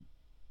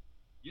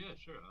Yeah,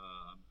 sure.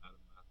 I'm Adam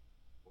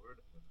Ford,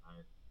 and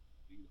I am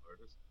the lead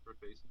artist for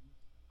Facings,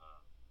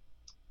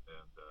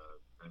 and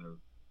kind of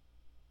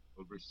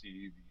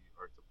oversee the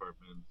art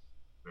department's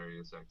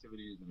various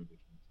activities in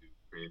addition to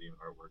creating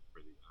artwork for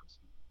the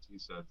NFT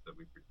sets that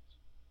we produce.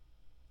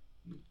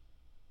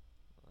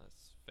 Well,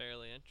 that's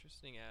fairly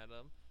interesting,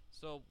 Adam.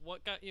 So,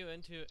 what got you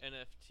into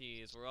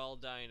NFTs? We're all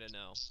dying to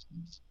know.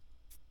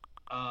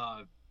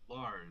 Uh,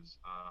 Lars,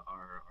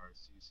 our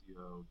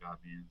CCO, got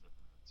me into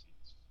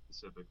NFTs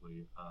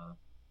specifically.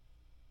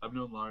 I've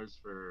known Lars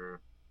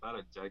for about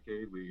a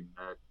decade. We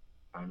met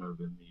kind of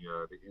in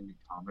the indie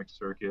comic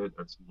circuit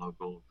at some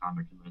local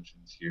comic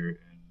conventions here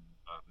in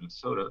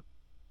Minnesota,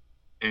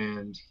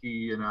 and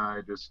he and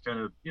I just kind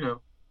of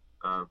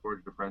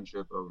forged a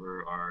friendship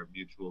over our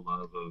mutual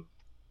love of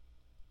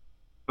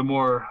the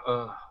more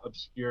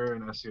obscure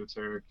and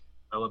esoteric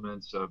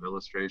elements of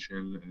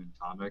illustration and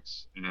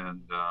comics.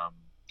 And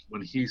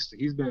when he's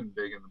been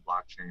big in the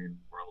blockchain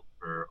world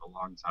for a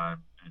long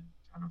time, and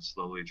kind of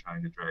slowly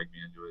trying to drag me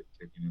into it,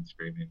 kicking and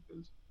screaming,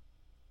 because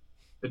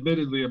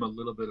admittedly I'm a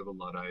little bit of a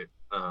luddite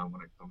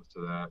when it comes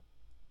to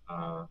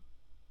uh,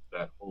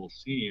 that whole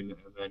scene.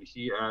 And then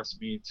he asked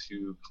me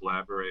to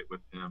collaborate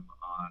with him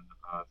on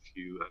a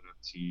few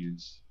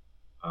NFTs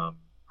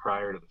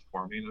prior to the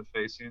forming of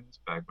Facings,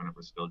 back when it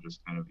was still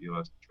just kind of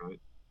EOS Detroit.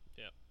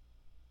 Yep.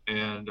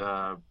 And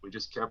we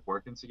just kept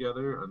working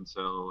together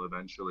until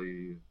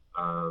eventually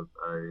I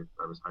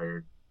was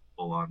hired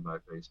full on by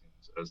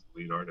Facings as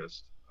the lead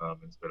artist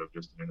instead of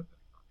just an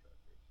independent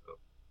contractor. So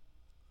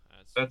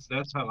That's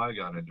that's how I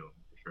got into them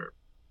for sure.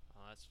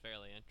 that's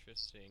fairly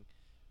interesting.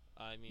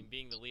 I mean,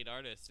 being the lead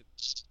artist,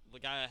 the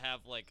guy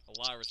have like a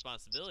lot of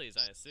responsibilities,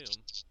 I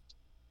assume.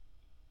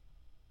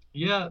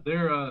 Yeah,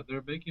 they're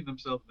making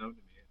themselves known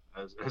to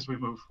me as we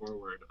move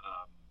forward.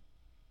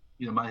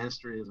 My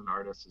history as an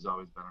artist has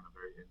always been on a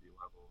very indie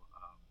level.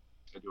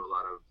 I do a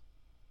lot of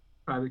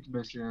private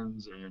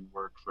commissions and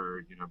work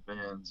for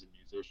bands and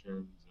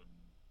musicians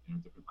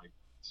and different like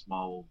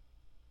small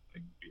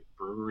like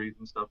breweries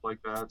and stuff like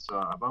that. So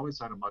I've always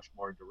had a much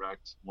more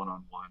direct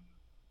one-on-one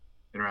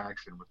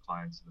interaction with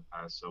clients in the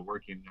past. So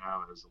working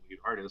now as a lead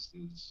artist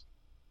is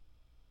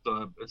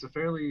it's a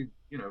fairly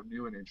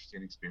new and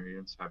interesting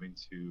experience, having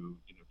to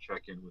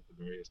check in with the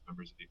various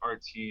members of the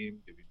art team,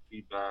 giving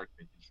feedback,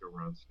 making sure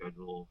we're on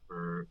schedule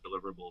for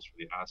deliverables for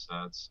the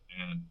assets,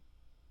 and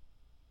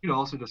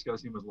also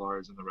discussing with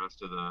Lars and the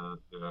rest of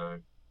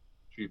the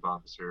chief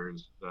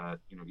officers that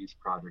each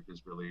project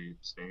is really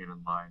staying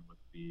in line with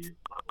the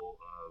level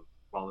of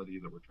quality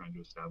that we're trying to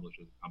establish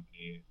as a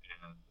company,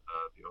 and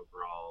the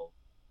overall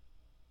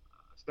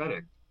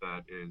aesthetic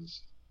that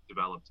is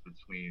developed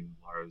between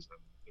Lars and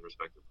the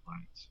respective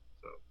clients.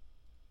 So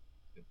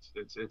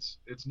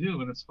it's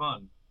new and it's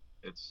fun.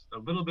 It's a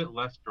little bit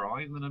less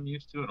drawing than I'm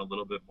used to, and a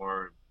little bit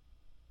more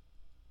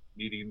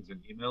meetings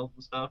and emails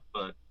and stuff,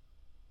 but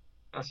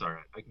that's all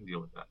right. I can deal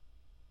with that.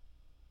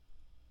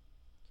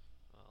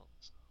 Well,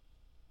 So,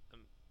 um,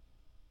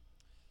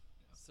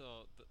 yeah.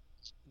 so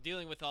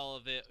dealing with all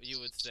of it, you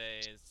would say,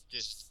 is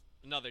just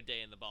another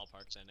day in the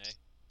ballpark, then, eh?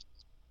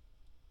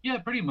 Yeah,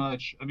 pretty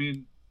much. I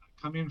mean,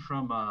 coming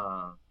from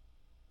an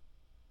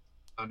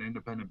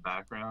independent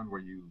background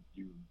where you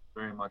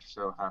very much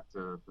so have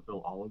to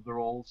fulfill all of the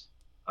roles,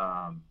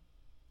 um,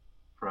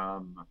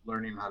 from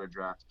learning how to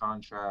draft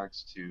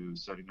contracts to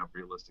setting up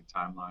realistic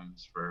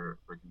timelines for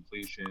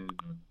completion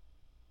and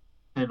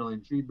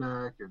handling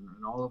feedback and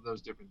all of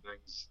those different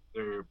things.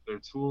 They're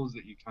tools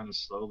that you kind of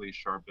slowly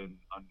sharpen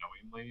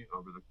unknowingly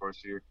over the course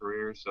of your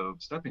career. So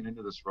stepping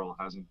into this role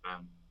hasn't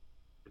been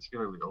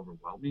particularly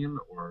overwhelming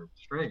or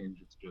strange.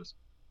 It's just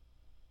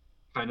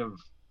kind of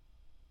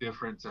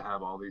different to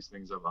have all these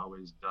things I've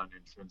always done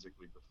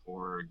intrinsically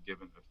before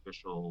given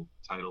official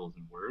titles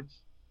and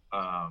words.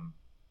 Um,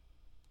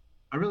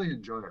 I really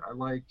enjoy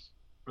it.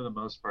 For the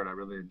most part, I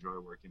really enjoy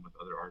working with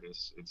other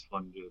artists. It's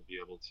fun to be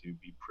able to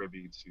be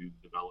privy to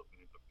the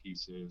development of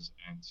pieces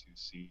and to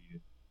see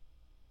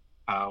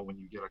how, when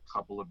you get a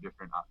couple of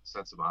different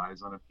sets of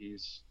eyes on a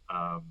piece,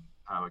 how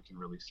it can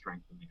really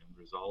strengthen the end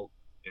result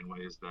in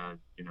ways that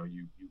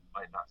you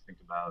might not think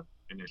about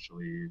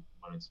initially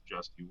when it's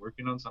just you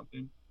working on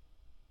something.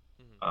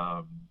 Mm-hmm.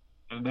 Um,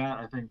 and that,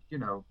 I think,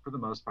 for the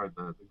most part,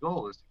 the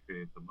goal is to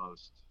create the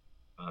most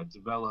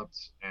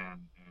developed and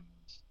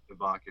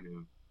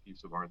evocative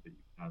piece of art that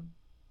you can.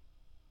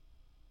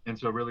 And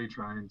so, really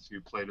trying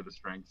to play to the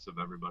strengths of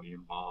everybody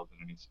involved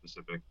in any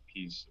specific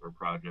piece or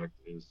project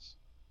is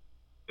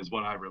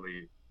what I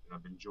really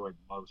have enjoyed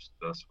most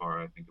thus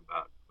far. I think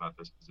about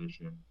this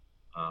position,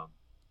 um,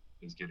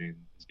 is getting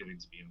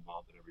to be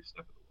involved at every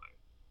step of the way,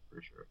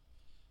 for sure.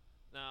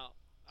 Now,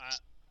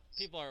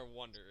 people are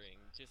wondering,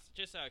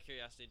 just out of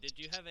curiosity, did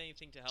you have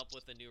anything to help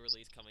with the new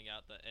release coming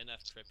out, the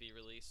NFTrippy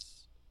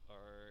release,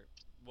 or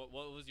what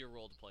was your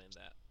role to play in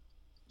that?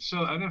 So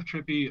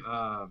NFTrippy,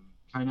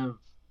 kind of,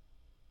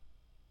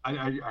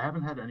 I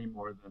haven't had any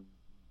more than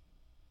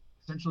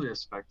essentially a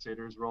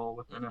spectator's role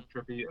with Mm-hmm.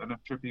 NFTrippy.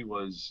 NFTrippy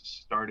was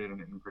started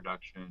and in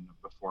production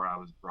before I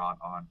was brought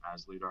on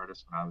as lead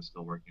artist when I was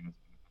still working as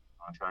an independent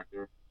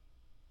contractor.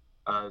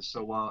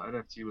 So while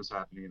NFT was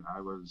happening,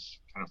 I was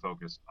kind of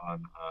focused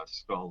on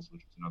Skulls,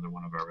 which is another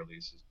one of our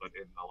releases. But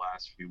in the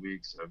last few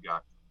weeks, I've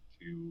gotten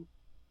to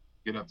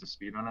get up to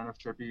speed on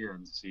NFTrippy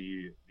and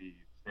see the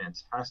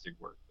fantastic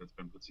work that's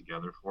been put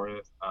together for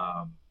it.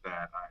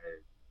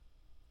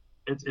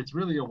 It's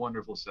really a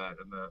wonderful set,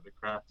 and the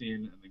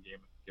crafting and the game,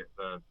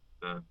 the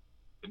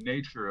the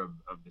nature of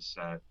the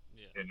set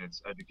Yeah. in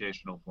its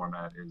educational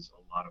format is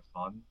a lot of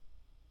fun.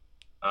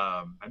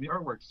 And the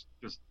artwork's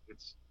just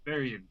it's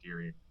very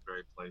endearing and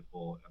very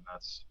playful, and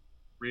that's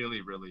really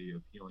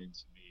appealing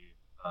to me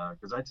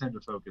because I tend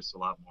to focus a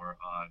lot more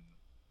on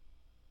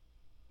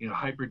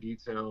hyper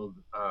detailed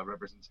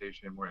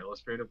representation, more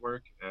illustrative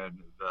work, and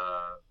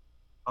the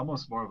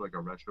almost more of like a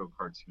retro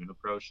cartoon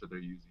approach that they're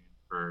using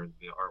for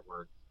the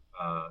artwork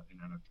in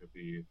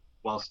NFTrippy,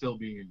 while still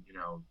being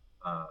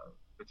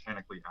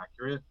botanically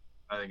accurate.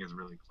 I think is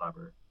really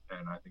clever,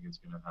 and I think it's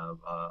going to have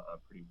a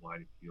pretty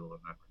wide appeal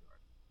in that regard.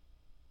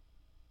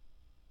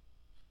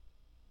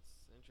 It's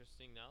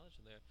interesting knowledge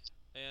in there.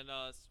 And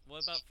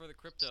what about for the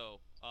crypto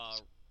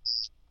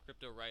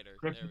writer?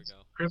 Crypto, There we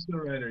go.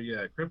 Cryptowriter,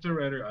 yeah,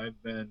 Cryptowriter.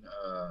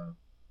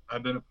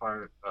 I've been a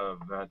part of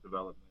that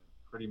development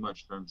pretty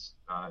much since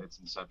its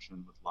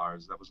inception with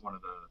Lars. That was one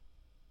of the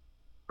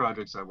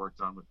projects I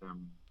worked on with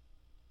him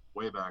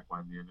way back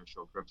when the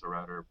initial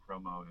Cryptowriter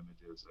promo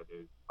images. I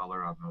did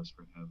color on those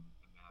for him,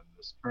 and then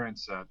this current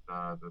set,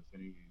 the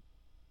Finny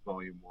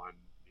Volume One,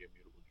 the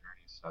Immutable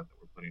Journey set that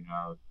we're putting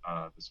out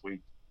this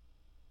week.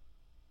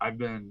 I've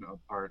been a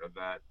part of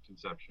that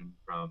conception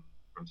from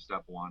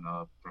step one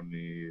up, from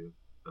the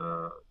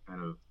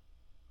kind of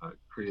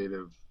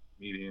creative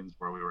meetings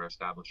where we were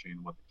establishing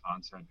what the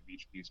content of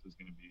each piece was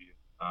going to be.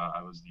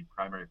 I was the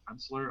primary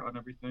penciler on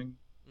everything,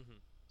 Mhm.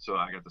 so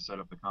I got to set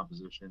up the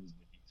compositions and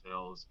the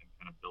details and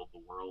kind of build the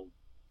world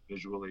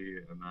visually.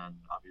 And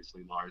then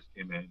obviously Lars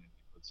came in and he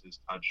puts his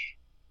touch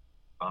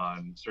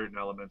on certain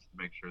elements to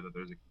make sure that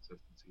there's a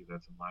consistency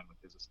that's in line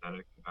with his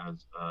aesthetic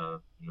as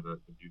the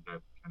dude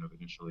that kind of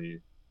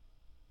initially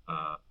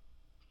uh,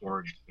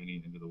 forged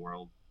Finny into the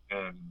world.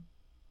 And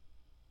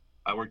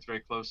I worked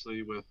very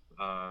closely with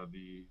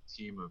the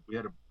team of. We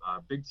had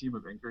a big team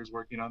of inkers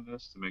working on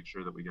this to make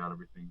sure that we got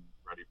everything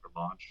ready for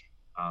launch.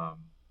 Um,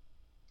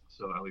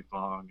 so Ellie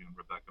Fong and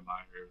Rebecca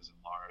Myers and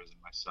Lars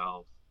and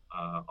myself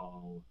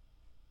all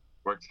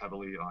worked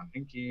heavily on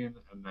inking,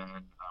 and then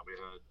we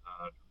had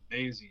an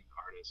amazing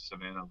artist,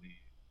 Savannah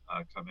Lee,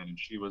 come in, and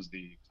she was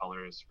the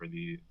colorist for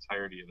the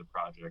entirety of the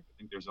project. I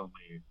think there's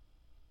only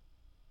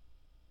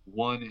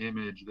one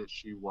image that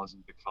she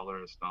wasn't the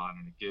colorist on,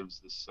 and it gives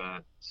the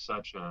set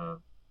such a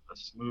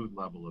smooth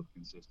level of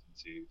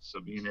consistency. So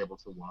being able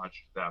to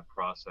watch that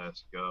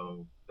process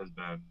go has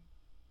been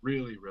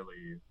really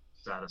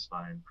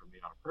satisfying for me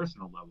on a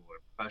personal level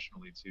and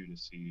professionally too, to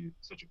see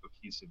such a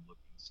cohesive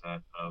looking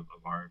set of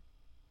art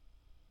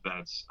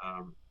that's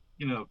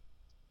you know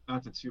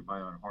not to toot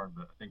my own horn,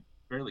 but I think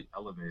fairly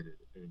elevated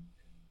in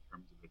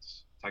terms of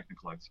its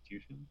technical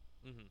execution.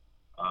 Mhm.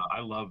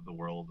 I love the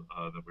world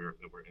that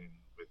we're in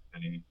with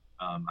Penny.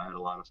 I had a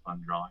lot of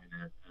fun drawing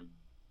it, and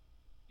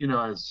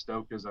as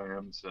stoked as I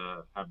am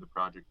to have the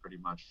project pretty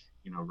much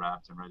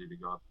wrapped and ready to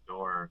go out the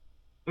door,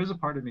 there's a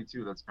part of me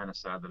too that's kind of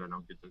sad that I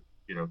don't get to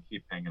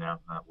keep hanging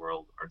out in that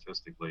world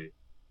artistically.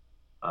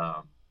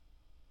 Um,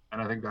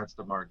 and I think that's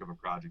the mark of a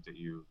project that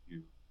you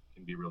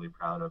can be really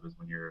proud of, is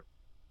when you're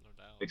No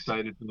doubt.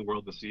 excited for the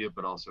world to see it,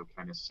 but also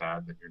kind of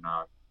sad that you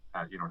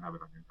don't have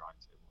it on your drawing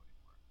table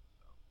anymore.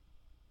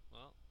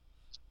 Well,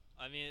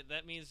 I mean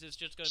that means it's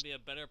just going to be a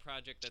better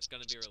project that's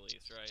going to be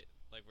released, right?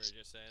 Like we were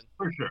just saying.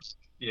 For sure.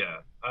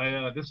 Yeah,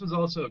 I this was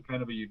also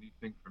kind of a unique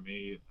thing for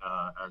me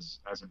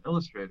as an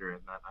illustrator, in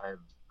that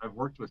I've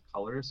worked with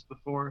colorists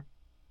before,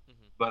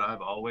 Mhm. but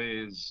I've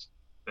always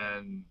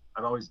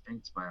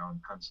inked my own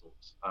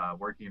pencils.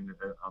 Working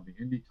on the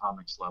indie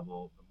comics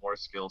level, the more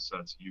skill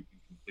sets you can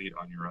complete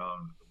on your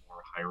own, the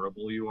more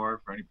hireable you are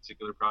for any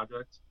particular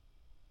project.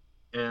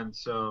 And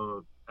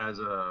so, as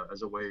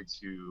a way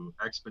to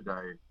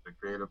expedite the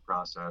creative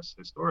process,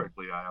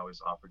 historically, I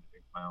always offered to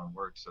ink my own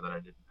work so that I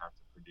didn't have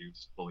to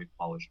produce fully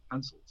polished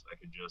pencils. I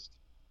could just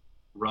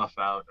rough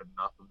out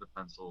enough of the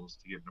pencils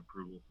to get an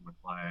approval from a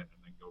client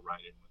and then go right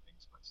in with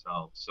inks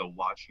myself. So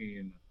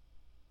watching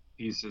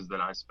pieces that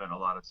I spent a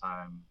lot of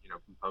time,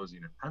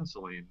 composing and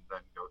penciling,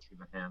 then go through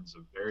the hands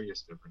of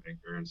various different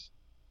inkers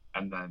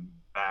and then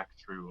back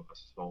through a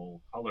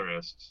sole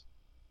colorist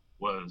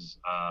was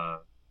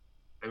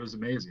it was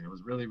amazing. It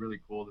was really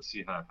cool to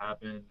see how it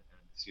happened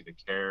and to see the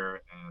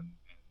care and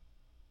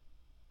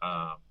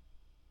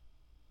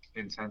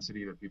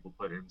intensity that people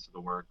put into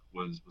the work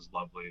was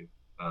lovely.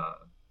 Uh,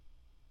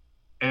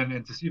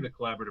 and to see the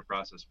collaborative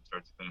process from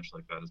start to finish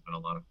like that has been a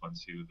lot of fun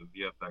too. The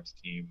VFX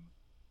team,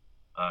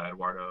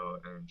 Eduardo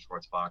and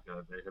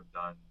Schwarzbacher, they have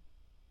done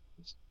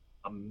just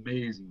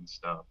amazing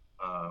stuff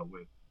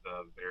with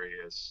the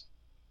various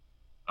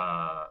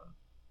uh,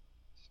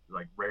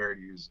 like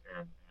rarities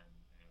and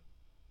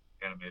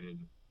animated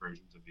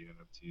versions of the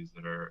NFTs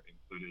that are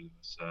included in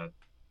the set.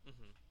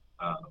 Mhm.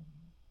 Um,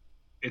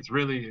 it's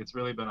really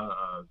been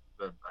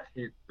I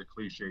hate the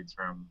cliche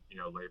term,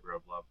 labor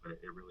of love, but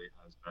it really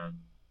has been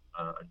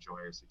a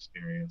joyous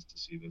experience to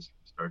see this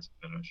from start to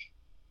finish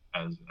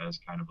as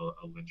kind of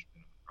a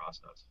linchpin in the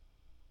process.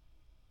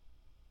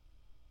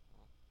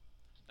 Well,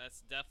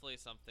 that's definitely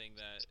something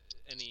that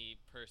any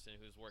person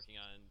who's working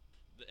on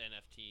the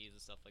NFTs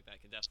and stuff like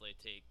that can definitely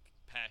take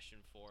passion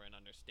for and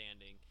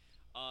understanding.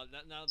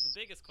 Now, the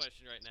biggest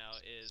question right now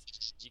is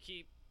you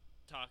keep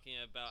talking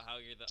about how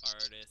you're the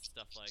artist,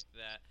 stuff like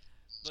that.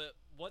 But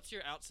what's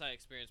your outside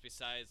experience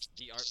besides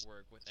the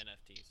artwork with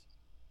NFTs?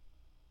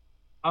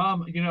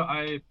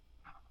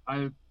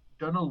 I've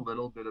done a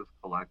little bit of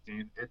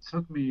collecting. It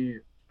took me,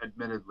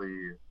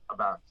 admittedly,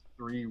 about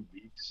 3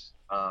 weeks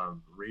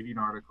of reading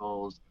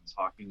articles and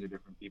talking to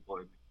different people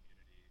in the community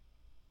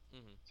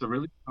Mm-hmm. to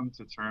really come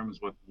to terms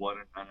with what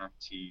an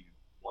NFT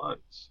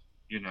was,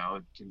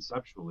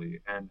 conceptually,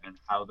 and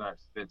how that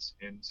fits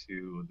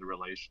into the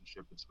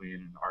relationship between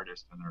an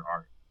artist and their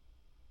art.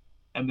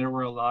 And there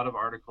were a lot of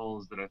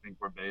articles that I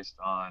think were based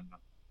on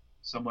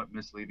somewhat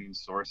misleading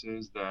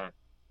sources that,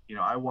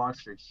 I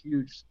watched a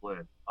huge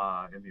split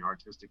in the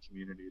artistic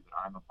community that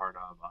I'm a part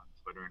of on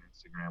Twitter and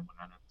Instagram when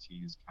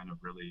NFTs kind of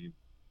really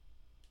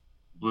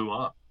blew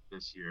up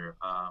this year,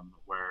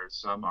 where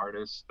some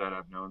artists that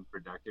I've known for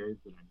decades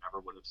that I never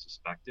would have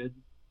suspected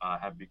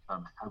have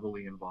become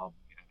heavily involved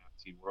in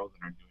the NFT world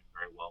and are doing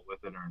very well with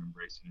it and are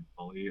embracing it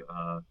fully.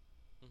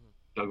 Mm-hmm.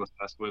 Douglas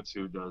Eskowitz,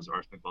 who does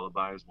Arsenic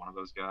Lullaby, is one of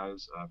those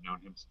guys. I've known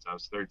him since I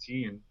was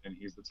 13, and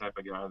he's the type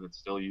of guy that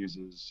still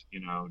uses,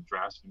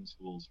 drafting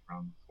tools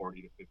from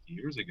 40 to 50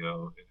 years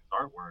ago in his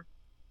artwork,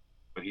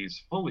 but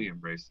he's fully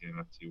embraced the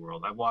NFT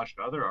world. I've watched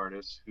other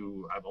artists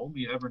who I've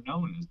only ever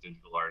known as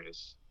digital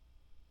artists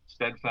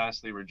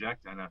steadfastly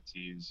reject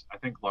NFTs, I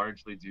think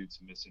largely due to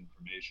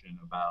misinformation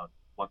about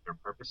what their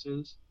purpose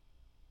is.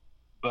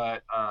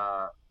 But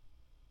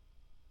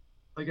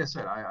like I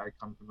said, I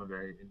come from a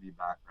very indie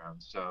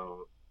background,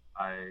 so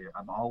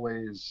I'm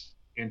always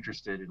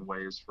interested in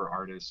ways for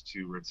artists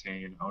to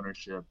retain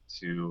ownership,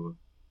 to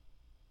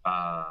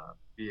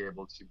be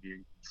able to be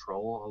in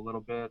control a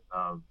little bit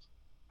of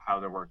how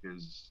their work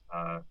is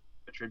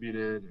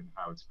attributed and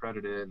how it's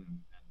credited, and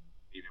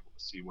being able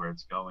to see where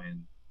it's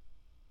going.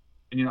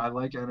 And I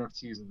like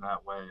NFTs in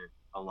that way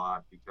a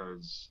lot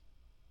because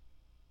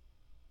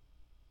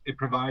it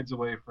provides a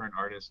way for an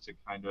artist to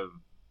kind of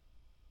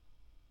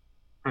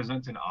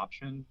present an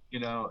option.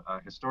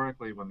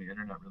 Historically, when the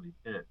internet really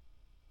hit,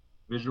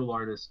 visual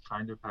artists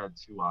kind of had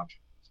two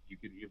options. You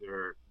could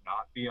either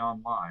not be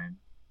online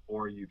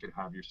or you could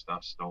have your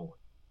stuff stolen.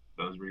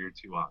 Those were your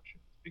two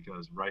options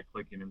because right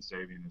clicking and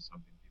saving is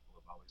something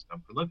people have always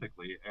done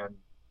prolifically. And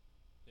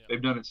Yep.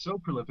 they've done it so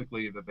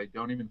prolifically that they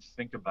don't even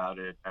think about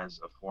it as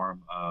a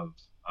form of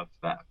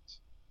theft.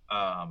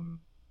 Um,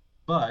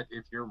 but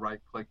if you're right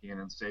clicking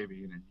and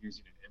saving and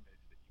using an image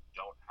that you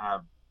don't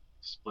have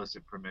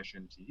explicit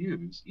permission to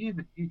use,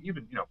 even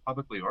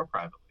publicly or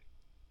privately,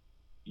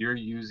 you're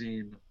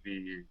using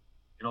the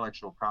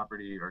intellectual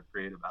property or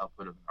creative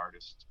output of an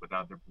artist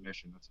without their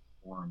permission. That's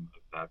a form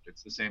of theft.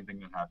 It's the same thing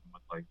that happened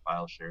with like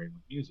file sharing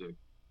with music.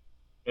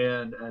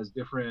 And as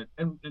different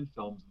and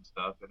films and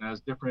stuff, and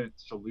as different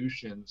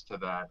solutions to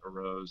that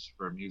arose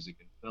for music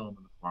and film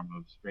in the form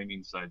of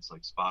streaming sites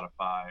like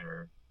Spotify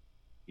or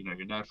your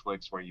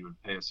Netflix, where you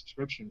would pay a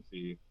subscription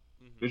fee,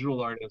 Mm-hmm.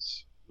 visual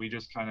artists, we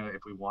just kind of,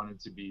 if we wanted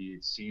to be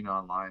seen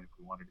online, if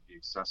we wanted to be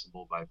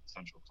accessible by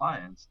potential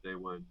clients,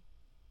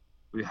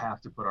 we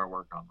have to put our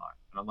work online.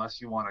 And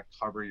unless you want to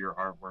cover your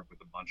artwork with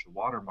a bunch of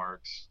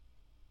watermarks,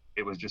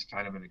 it was just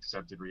kind of an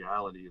accepted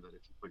reality that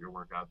if you put your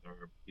work out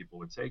there, people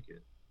would take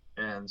it.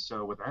 And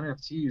so with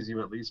NFTs,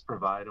 you at least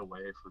provide a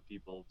way for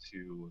people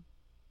to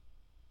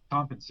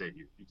compensate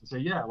you. You can say,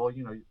 yeah, well,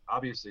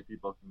 obviously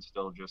people can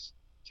still just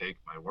take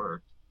my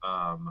work,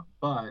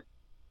 but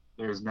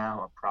there's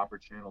now a proper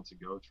channel to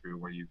go through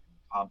where you can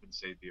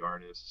compensate the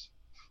artists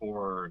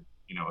for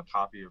a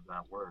copy of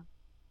that work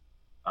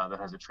that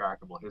has a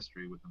trackable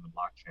history within the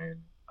blockchain.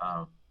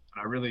 And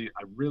I really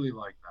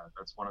like that.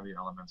 That's one of the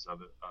elements of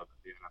the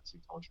NFT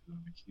culture that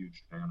I'm a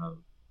huge fan of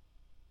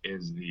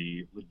is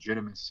the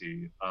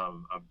legitimacy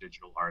of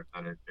digital art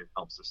that it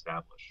helps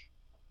establish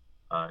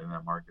in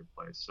that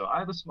marketplace. So I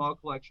have a small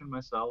collection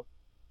myself,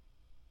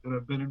 and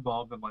I've been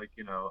involved in like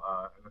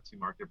NFT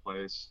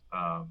marketplace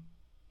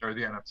or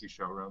the NFT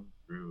showroom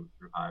through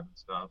Hive and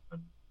stuff,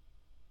 and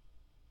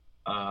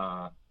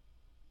uh,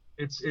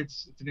 it's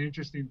an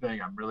interesting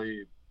thing. I'm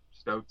really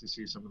stoked to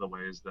see some of the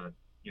ways that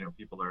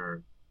people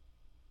are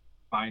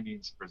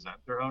finding to present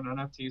their own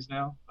NFTs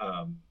now.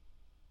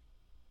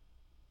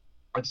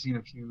 I've seen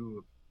a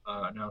few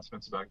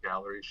announcements about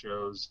gallery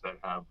shows that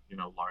have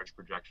large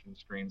projection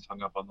screens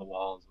hung up on the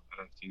walls with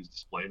NFTs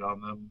displayed on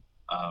them.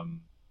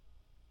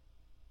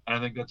 And I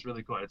think that's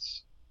really cool.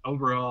 It's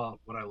overall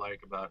what I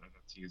like about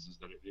NFTs is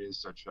that it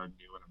is such a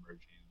new and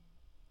emerging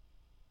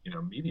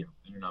medium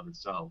in and of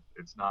itself.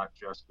 It's not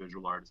just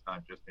visual art. It's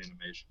not just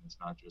animation. It's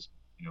not just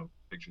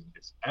pictures.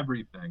 It's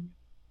everything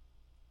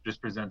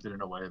just presented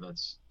in a way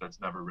that's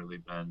never really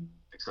been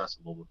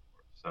accessible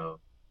before. So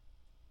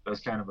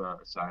that's kind of a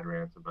side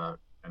rant about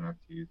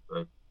NFTs,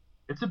 but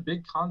it's a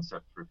big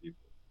concept for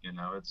people. You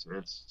know, Yeah.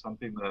 it's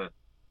something that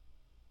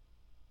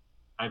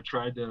I've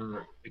tried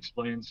to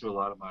explain to a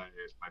lot of my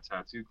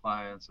tattoo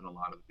clients and a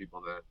lot of the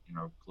people that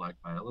collect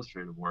my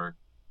illustrative work.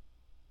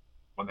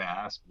 When they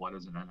ask what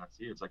is an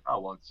NFT, it's like, oh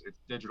well, it's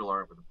digital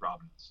art with a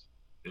provenance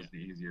Yeah. is the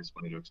easiest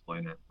way to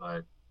explain it.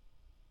 But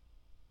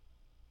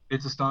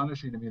it's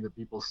astonishing to me that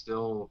people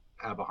still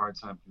have a hard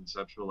time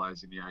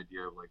conceptualizing the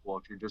idea of like, well,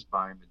 if you're just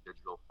buying the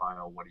digital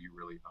file, what do you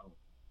really own?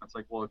 It's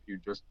like, well, if you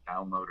just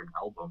download an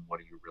album, what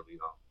do you really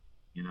own?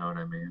 You know what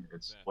I mean?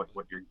 It's Exactly.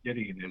 what you're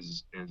getting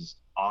is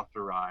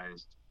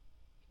authorized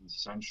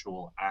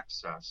consensual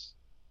access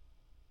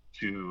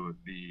to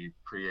the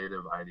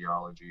creative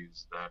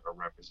ideologies that are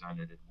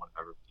represented in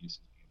whatever piece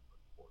is being put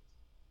forth.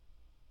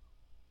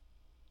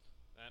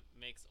 That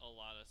makes a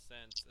lot of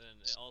sense,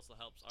 and it also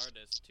helps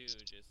artists too,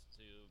 just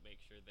to make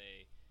sure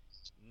they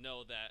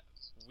know that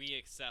we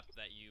accept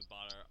that you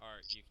bought our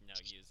art. You can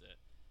now use it.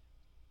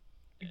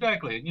 And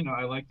Exactly. And,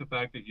 I like the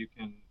fact that you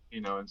can,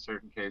 in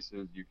certain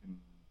cases, you can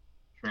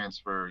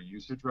transfer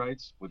usage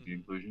rights with the mm-hmm.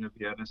 inclusion of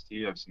the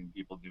NFT. I've seen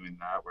people doing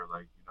that where,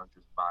 like,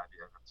 just buy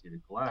the NFT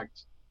to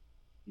collect.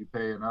 You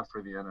pay enough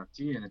for the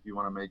NFT, and if you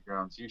want to make your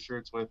own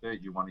T-shirts with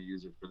it, you want to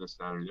use it for this,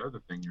 that, or the other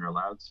thing, you're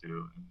allowed to,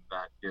 and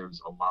that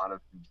gives a lot of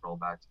control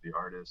back to the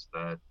artist.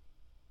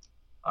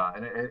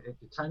 And it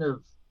kind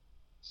of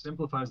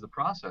simplifies the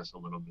process a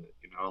little bit.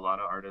 A lot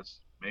of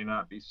artists may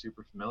not be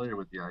super familiar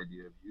with the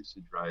idea of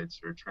usage rights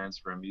or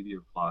transfer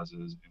immediate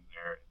clauses in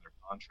their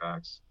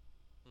contracts.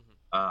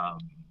 Mm-hmm. Um,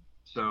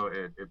 so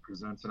it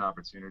presents an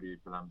opportunity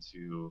for them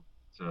to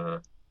uh,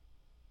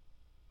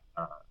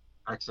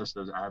 access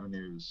those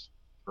avenues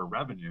for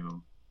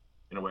revenue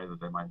in a way that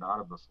they might not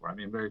have before. I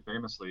mean, very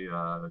famously,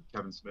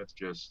 Kevin Smith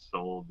just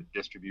sold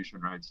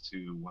distribution rights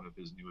to one of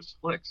his newest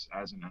flicks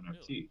as an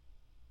Really?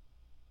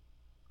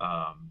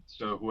 NFT.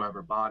 So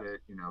whoever bought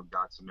it,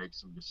 got to make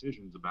some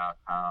decisions about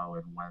how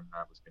and when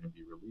that was going to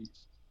be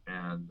released,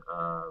 and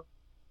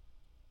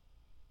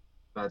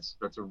that's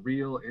a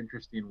real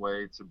interesting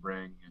way to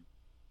bring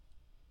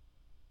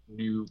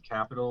new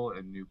capital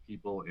and new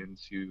people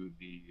into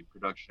the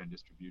production and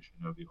distribution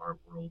of the art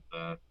world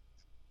that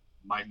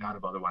might not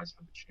have otherwise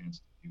had the chance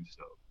to do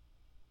so.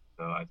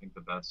 So I think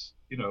that that's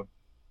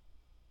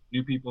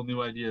new people,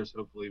 new ideas.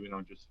 Hopefully, we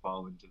don't just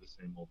fall into the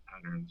same old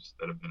patterns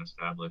that have been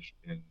established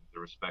in the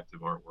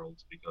respective art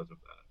worlds because of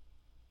that.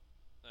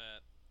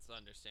 That's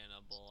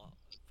understandable.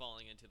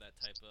 Falling into that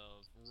type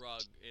of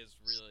rug is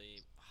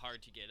really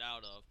hard to get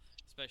out of,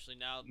 especially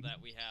now that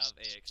we have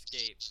a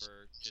escape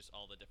for just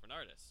all the different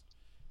artists.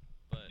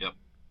 But Yep,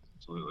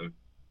 absolutely.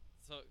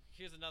 so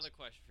here's another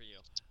question for you.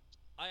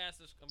 I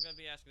asked this. I'm going to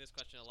be asking this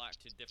question a lot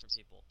to different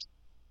people.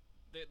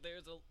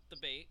 There's a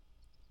debate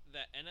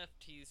that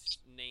NFT's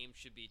name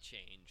should be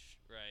changed,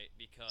 right?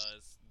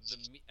 Because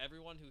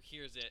everyone who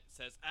hears it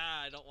says,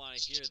 "Ah, I don't want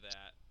to hear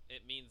that.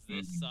 It means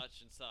this, Mm-hmm.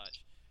 such and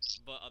such."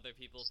 But other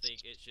people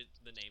think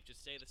the name should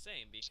stay the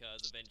same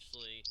because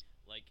eventually,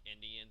 like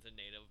Indians and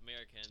Native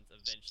Americans,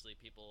 eventually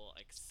people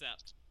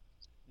accept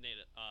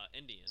Native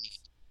Indians.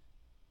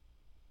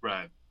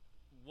 Right.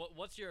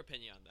 What's your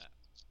opinion on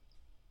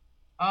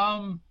that?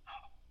 Um,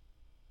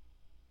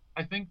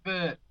 I think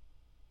that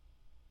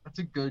that's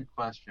a good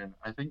question.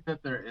 I think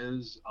that there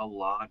is a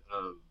lot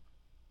of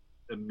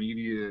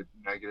immediate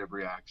negative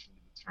reaction to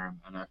the term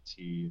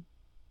NFT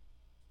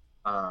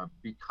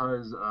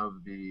because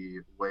of the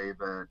way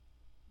that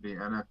the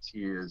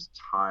NFT is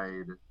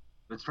tied,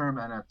 the term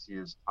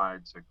NFT is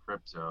tied to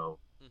crypto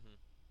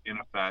Mm-hmm. in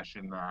a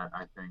fashion that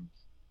I think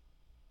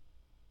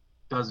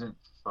doesn't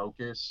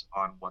focus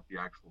on what the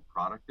actual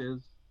product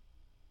is.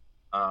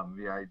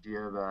 The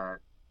idea that,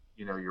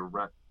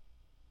 you're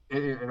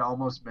it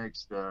almost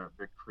makes the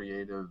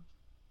creative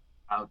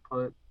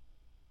output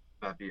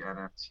that the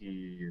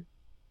NFT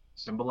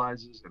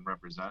symbolizes and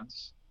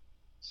represents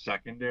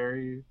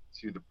secondary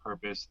to the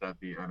purpose that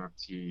the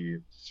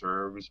NFT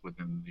serves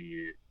within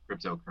the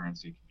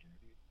cryptocurrency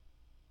community.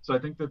 So I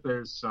think that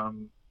there's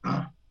some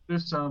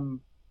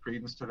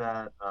credence to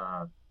that.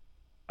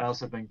 I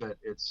also think that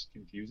it's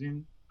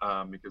confusing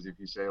because if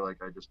you say like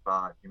I just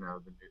bought,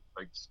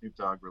 like Snoop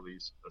Dogg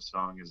released a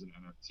song as an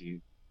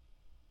NFT,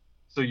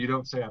 so you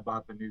don't say I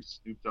bought the new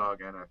Snoop Dogg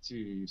NFT.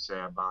 You say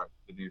I bought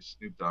the new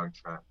Snoop Dogg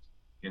track.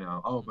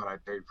 Oh, but Mm-hmm. I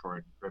paid for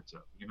it in crypto.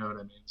 You know what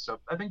I mean? So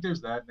I think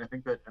there's that, and I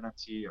think that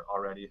NFT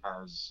already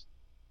has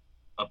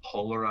a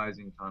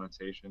polarizing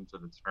connotation to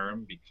the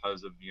term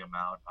because of the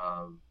amount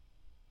of,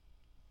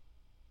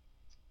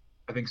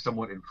 I think,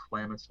 somewhat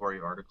inflammatory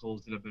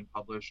articles that have been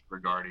published Yeah.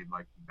 regarding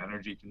like the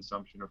energy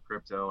consumption of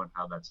crypto and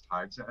how that's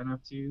tied to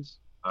NFTs,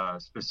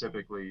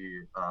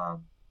 specifically,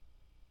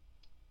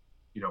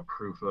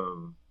 proof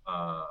of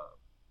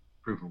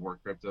proof of work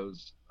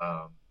cryptos.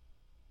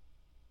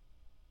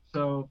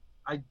 So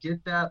I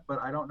get that, but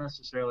I don't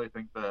necessarily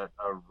think that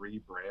a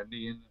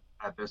rebranding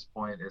at this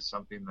point is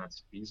something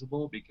that's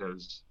feasible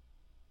because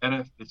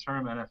the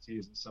term NFT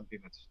isn't something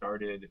that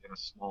started in a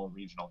small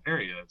regional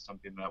area. It's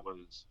something that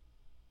was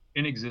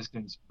in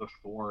existence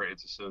before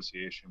its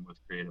association with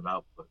creative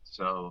output.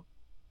 So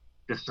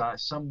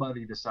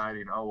somebody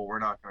deciding, oh, well, we're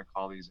not going to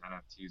call these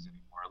NFTs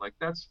anymore. Like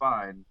that's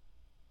fine,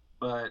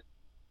 but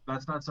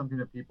that's not something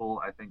that people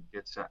I think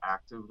get to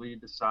actively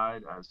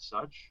decide as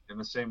such. In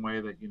the same way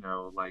that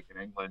like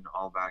in England,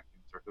 all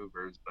vacuums are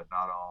Hoovers, but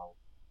not all,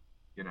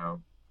 you know,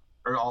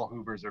 or all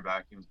Hoovers are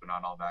vacuums, but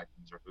not all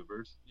vacuums are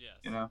Hoovers. You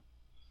Yes. know,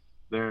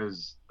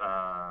 there's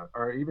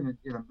or even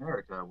in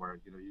America where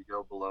you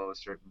go below a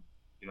certain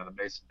the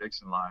Mason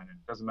Dixon line, and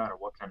it doesn't matter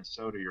what kind of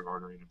soda you're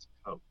ordering, it's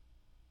a Coke.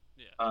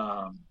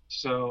 Yeah.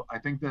 So I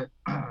think that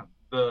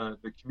the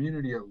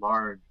community at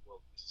large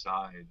will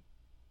decide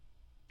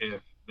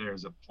if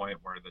there's a point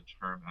where the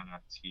term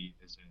NFT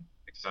isn't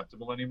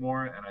acceptable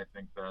anymore. And I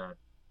think that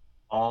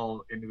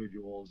all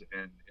individuals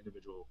and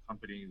individual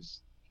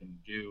companies can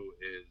do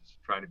is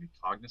try to be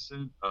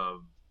cognizant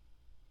of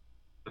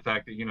the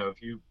fact that,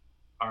 if you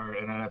are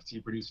an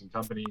NFT producing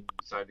company and you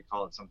decide to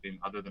call it something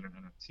other than an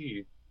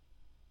NFT,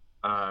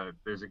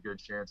 there's a good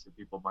chance that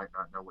people might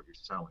not know what you're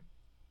selling.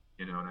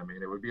 You know what I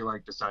mean? It would be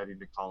like deciding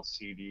to call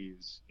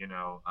CDs,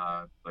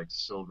 like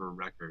silver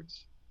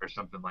records or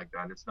something like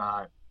that. It's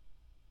not,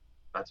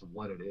 that's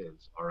what it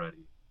is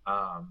already.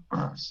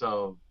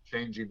 So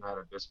changing that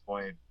at this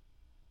point,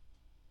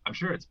 I'm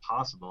sure it's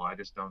possible. I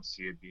just don't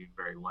see it being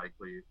very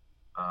likely.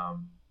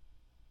 Um,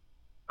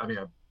 I mean,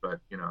 but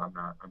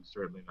I'm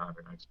certainly not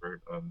an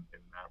expert in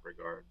that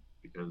regard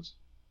because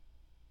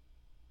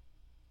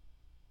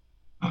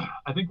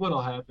I think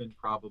what'll happen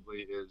probably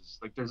is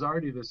like there's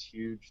already this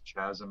huge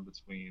chasm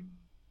between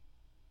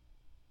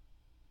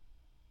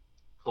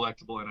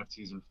collectible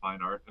NFTs and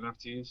fine art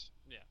NFTs,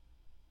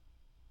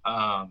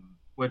 Yeah.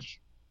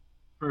 which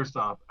first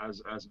off,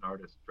 as an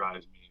artist,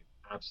 drives me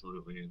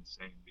absolutely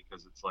insane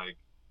because it's like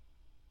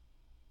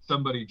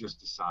somebody just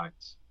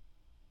decides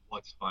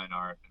what's fine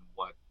art and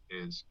what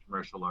is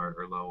commercial art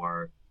or low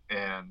art,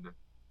 and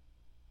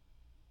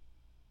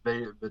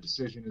the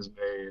decision is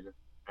made,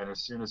 and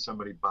as soon as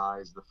somebody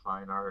buys the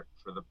fine art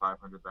for the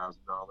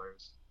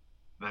 $500,000,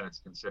 then it's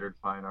considered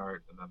fine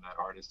art, and then that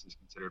artist is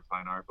considered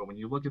fine art. But when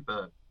you look at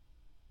the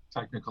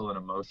technical and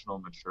emotional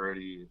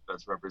maturity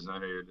that's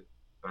represented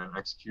and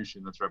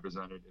execution that's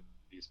represented in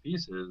these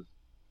pieces,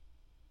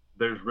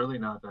 there's really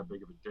not that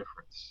big of a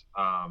difference.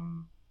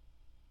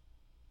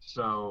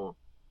 So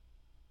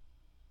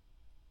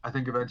I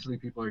think eventually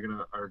people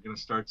are gonna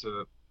start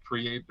to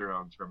create their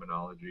own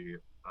terminology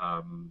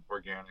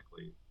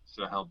organically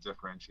to help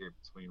differentiate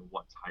between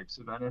what types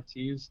of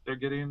NFTs they're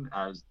getting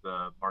as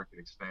the market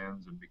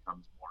expands and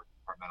becomes more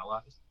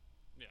compartmentalized.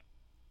 Yeah.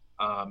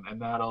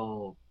 And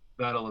that'll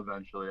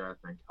eventually, I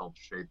think, help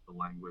shape the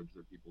language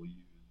that people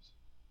use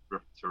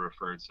to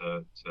refer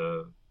to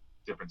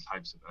different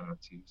types of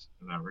NFTs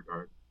in that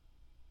regard.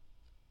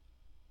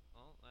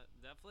 Well, that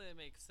definitely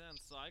makes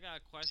sense. So I got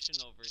a question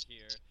over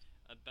here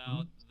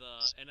about Mm-hmm.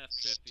 the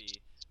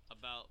NFTrippy.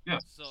 About Yeah.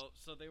 so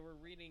they were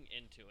reading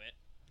into it,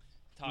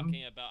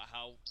 talking Mm-hmm. about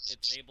how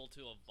it's able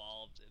to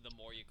evolve the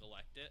more you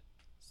collect it.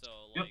 So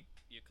Yep. like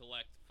you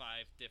collect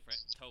 5 different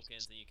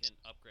tokens and you can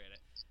upgrade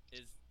it.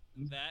 Is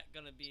Mm-hmm. that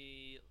gonna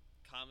be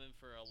common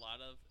for a lot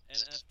of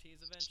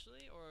NFTs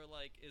eventually, or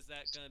like is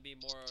that gonna be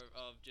more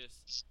of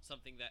just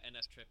something that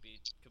NFTrippy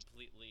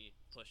completely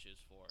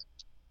pushes for?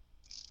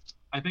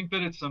 I think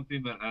that it's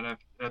something that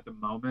at the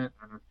moment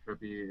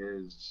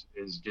NFTrippy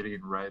is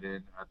getting right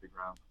in at the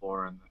ground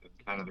floor and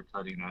kind of the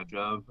cutting edge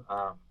of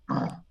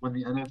when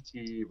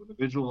the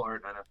visual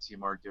art NFT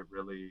market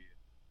really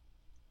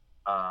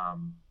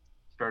um,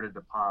 started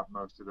to pop.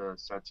 Most of the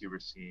sets you were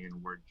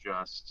seeing were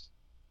just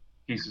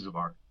pieces of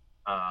art,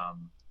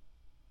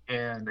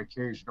 and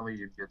occasionally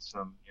you'd get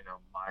some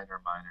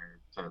minor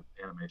type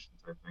animation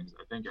type things.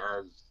 I think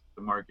as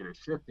the market is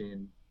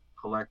shifting,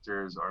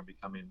 collectors are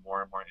becoming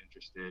more and more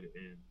interested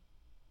in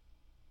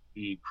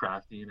the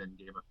crafting and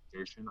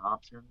gamification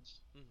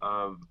options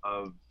Mm-hmm.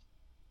 of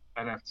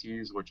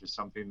NFTs, which is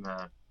something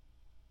that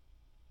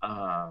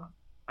uh,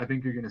 I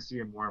think you're going to see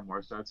in more and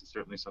more sets. It's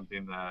certainly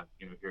something that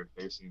here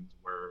at Facings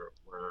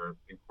we're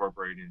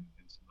incorporating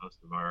into most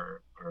of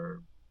our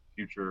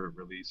future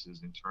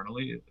releases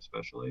internally,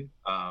 especially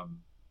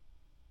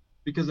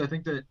because I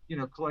think that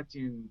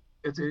collecting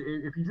if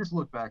you just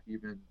look back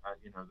even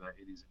at the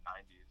 80s and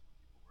 90s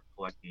when people were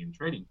collecting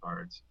trading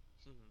cards,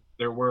 Mm-hmm.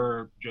 there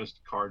were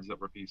just cards that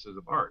were pieces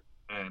of art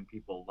and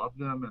people loved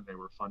them and they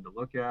were fun to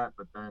look at.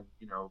 But then,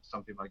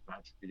 something like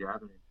Magic the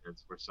Gathering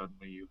hits where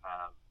suddenly you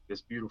have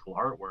this beautiful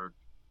artwork,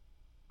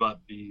 but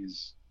the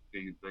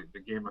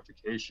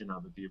gamification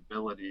of it, the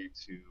ability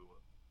to,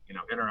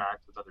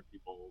 interact with other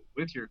people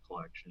with your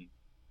collection,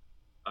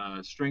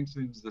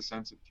 strengthens the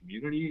sense of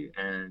community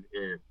and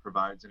it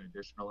provides an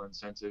additional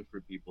incentive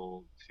for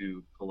people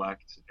to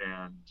collect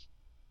and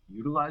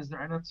utilize their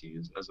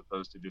NFTs as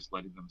opposed to just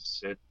letting them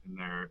sit in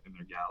their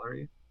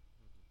gallery.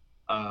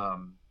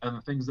 And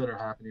the things that are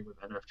happening with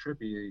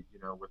NFTrippy,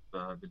 with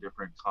the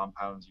different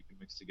compounds you can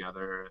mix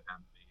together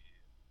and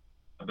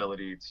the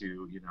ability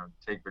to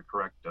take the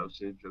correct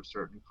dosage of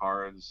certain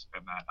cards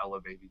and that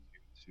elevating you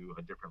to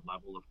a different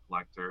level of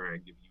collector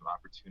and giving you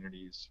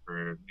opportunities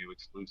for new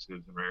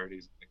exclusives and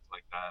rarities and things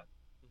like that.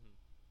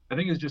 Hmm. I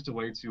think it's just a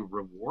way to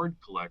reward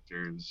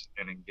collectors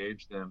and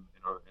engage them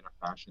in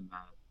a fashion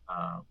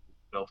that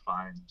they'll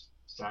find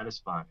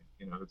satisfying.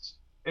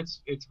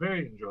 It's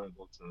very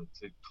enjoyable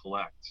to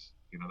collect.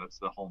 That's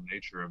the whole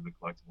nature of the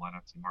collectible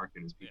NFT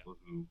market is Yeah. people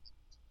who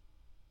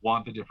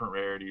want the different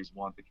rarities,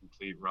 want the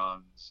complete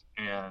runs,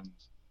 and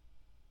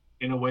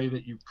in a way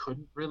that you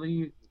couldn't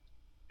really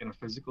in a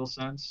physical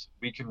sense,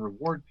 we can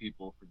reward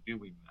people for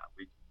doing that.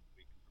 We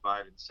can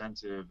provide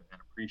incentive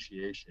and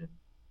appreciation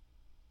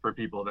for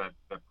people that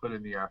put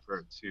in the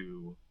effort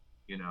to,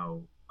 you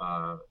know,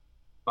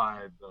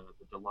 buy the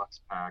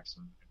deluxe packs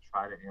and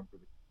try to aim for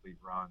the complete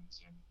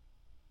runs and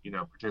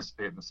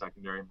participate in the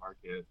secondary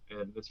market.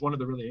 And it's one of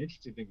the really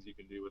interesting things you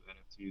can do with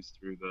NFTs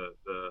through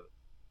the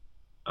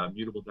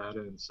mutable data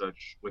and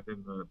such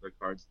within the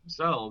cards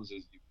themselves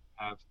is you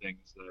have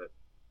things that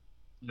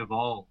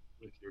evolve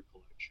with your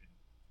collection,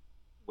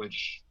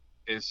 which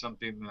is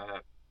something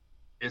that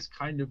is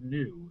kind of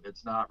new.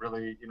 It's not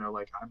really,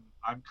 like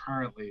I'm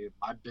currently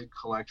my big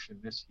collection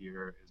this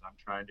year is I'm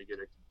trying to get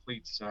a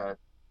complete set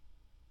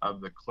of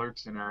the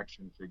Clerks in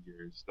action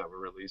figures that were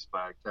released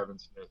by Kevin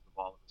Smith of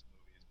all of his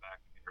movies back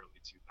in the early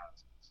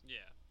 2000s. Yeah.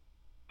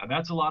 And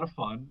that's a lot of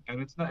fun,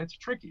 and it's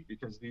tricky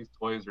because these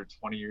toys are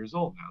 20 years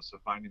old now. So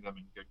finding them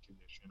in good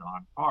condition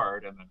on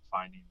card and then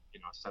finding, a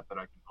set that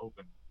I can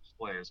open and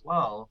display as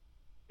well,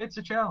 it's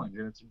a challenge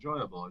and it's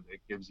enjoyable. It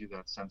gives you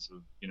that sense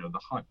of, the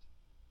hunt.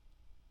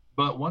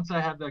 But once I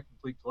have that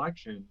complete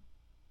collection,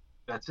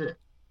 that's it.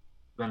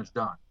 Then Yeah. it's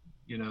done.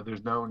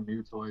 There's no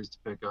new toys to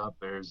pick up.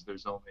 There's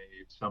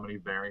only so many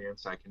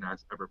variants I can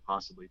ever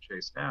possibly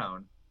chase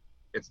down.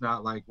 It's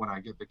not like when I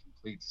get the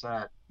complete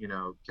set,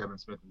 Kevin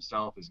Smith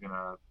himself is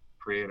gonna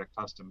create a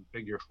custom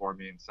figure for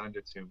me and send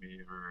it to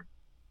me,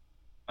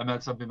 and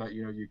that's something that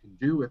you can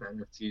do with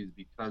NFTs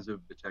because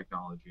of the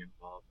technology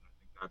involved. And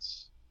I think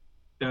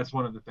that's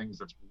one of the things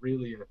that's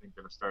really I think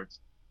going to start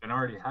and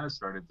already has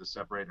started to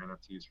separate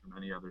NFTs from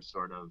any other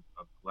sort of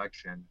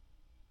collection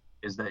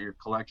is that your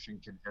collection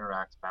can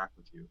interact back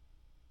with you,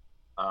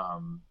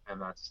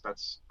 and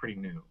that's pretty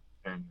new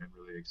and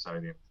really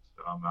exciting.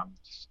 So I'm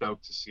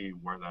stoked to see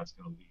where that's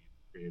going to lead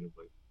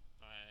creatively.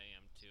 I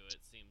am too.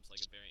 It seems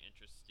like a very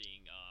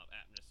interesting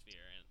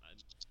atmosphere, and I'm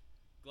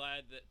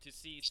glad that to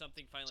see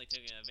something finally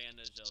taking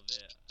advantage of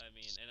it. I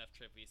mean,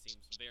 NFTrippy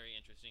seems very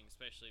interesting,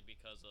 especially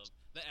because of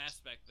the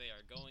aspect they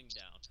are going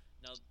down.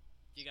 Now,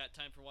 you got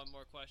time for one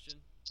more question?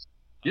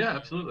 Yeah, Before I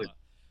wrap absolutely. up.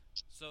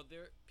 So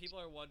there, people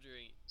are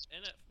wondering.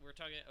 We're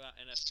talking about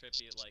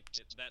NFTrippy, like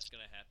that's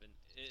gonna happen.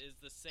 Is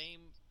the same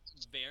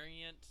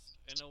variant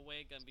in a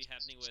way gonna be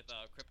happening with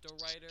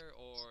Cryptowriter,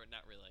 or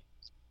not really?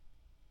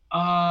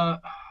 I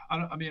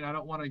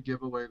don't want to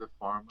give away the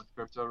farm with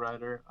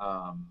Cryptowriter,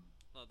 Well,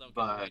 don't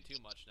give away but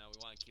too much now. We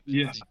want to keep it a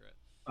yeah, secret.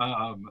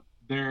 um,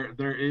 there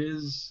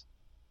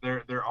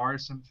are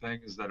some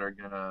things that are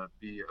gonna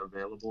be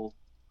available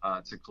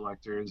to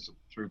collectors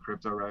through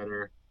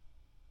Cryptowriter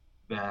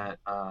that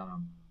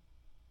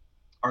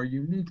are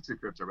unique to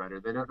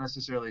Cryptowriter. They don't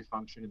necessarily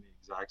function in the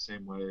exact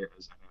same way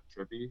as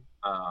NFTrippy,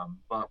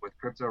 but with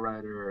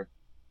Cryptowriter,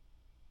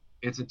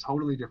 it's a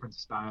totally different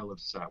style of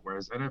set.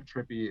 Whereas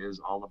NFTrippy is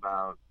all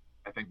about,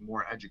 I think,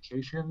 more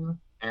education,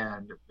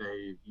 and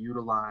they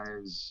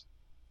utilize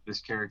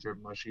this character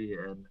Mushy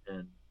and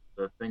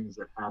the things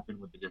that happen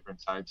with the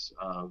different types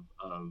of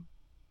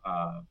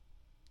uh,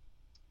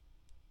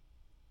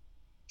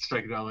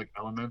 psychedelic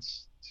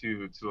elements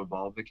to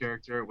evolve the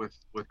character. With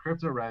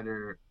Crypto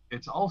Writer,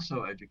 it's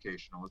also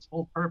educational. Its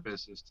whole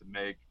purpose is to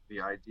make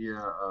the idea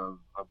of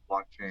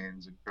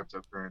blockchains and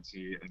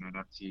cryptocurrency and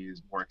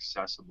NFTs more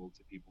accessible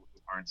to people who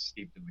aren't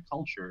steeped in the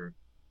culture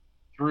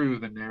through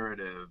the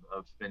narrative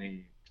of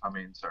Finney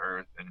coming to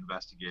Earth and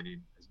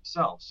investigating as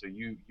himself. So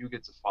you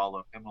get to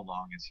follow him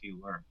along as he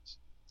learns.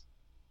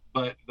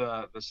 But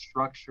the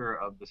structure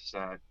of the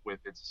set with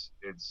its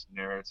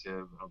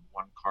narrative of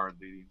one card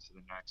leading to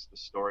the next, the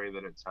story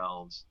that it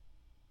tells,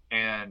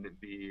 and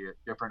the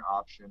different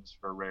options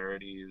for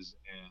rarities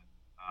and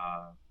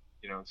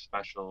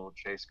special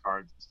chase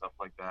cards and stuff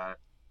like that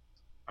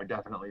are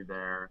definitely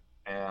there,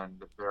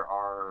 and there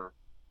are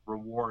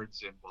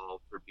rewards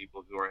involved for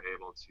people who are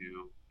able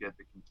to get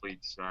the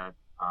complete set,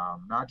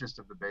 not just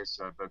of the base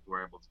set, but who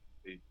are able to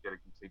get a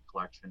complete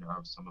collection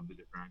of some of the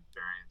different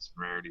variants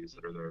and rarities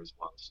that are there as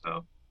well.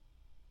 So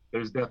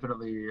there's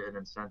definitely an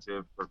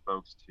incentive for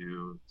folks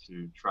to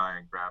try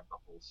and grab the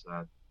whole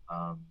set,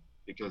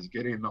 because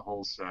getting the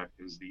whole set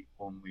is the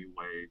only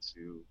way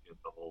to get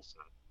the whole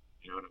set.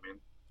 You know what I I mean?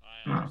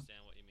 understand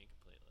what you mean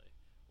completely.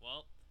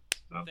 Well,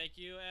 So, thank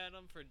you,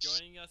 Adam, for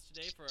joining us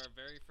today for our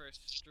very first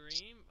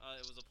stream.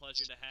 It was a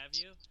pleasure to have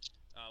you.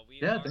 We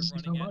yeah, are thank you so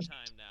running out of much.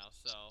 time now,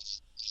 so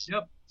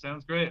Yep,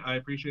 sounds great. I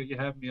appreciate you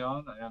having me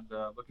on, and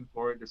looking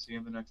forward to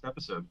seeing the next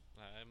episode.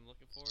 I'm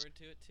looking forward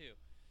to it too.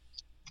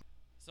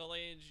 So,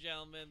 ladies and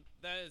gentlemen,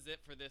 that is it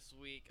for this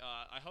week.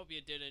 I hope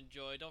you did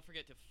enjoy. Don't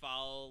forget to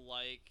follow,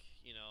 like,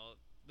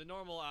 the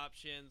normal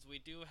options. We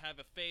do have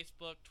a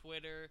Facebook,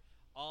 Twitter,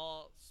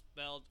 all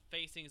spelled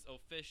facings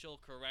official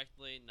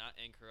correctly, not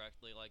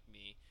incorrectly like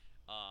me.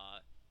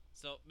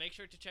 So make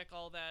sure to check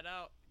all that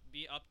out.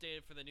 Be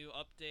updated for the new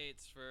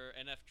updates for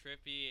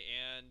NFTrippy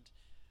and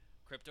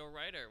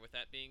Cryptowriter. With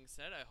that being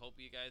said, I hope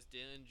you guys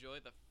did enjoy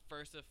the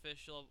first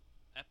official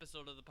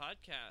episode of the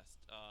podcast.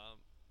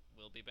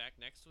 We'll be back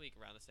next week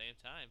around the same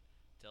time.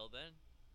 Till then,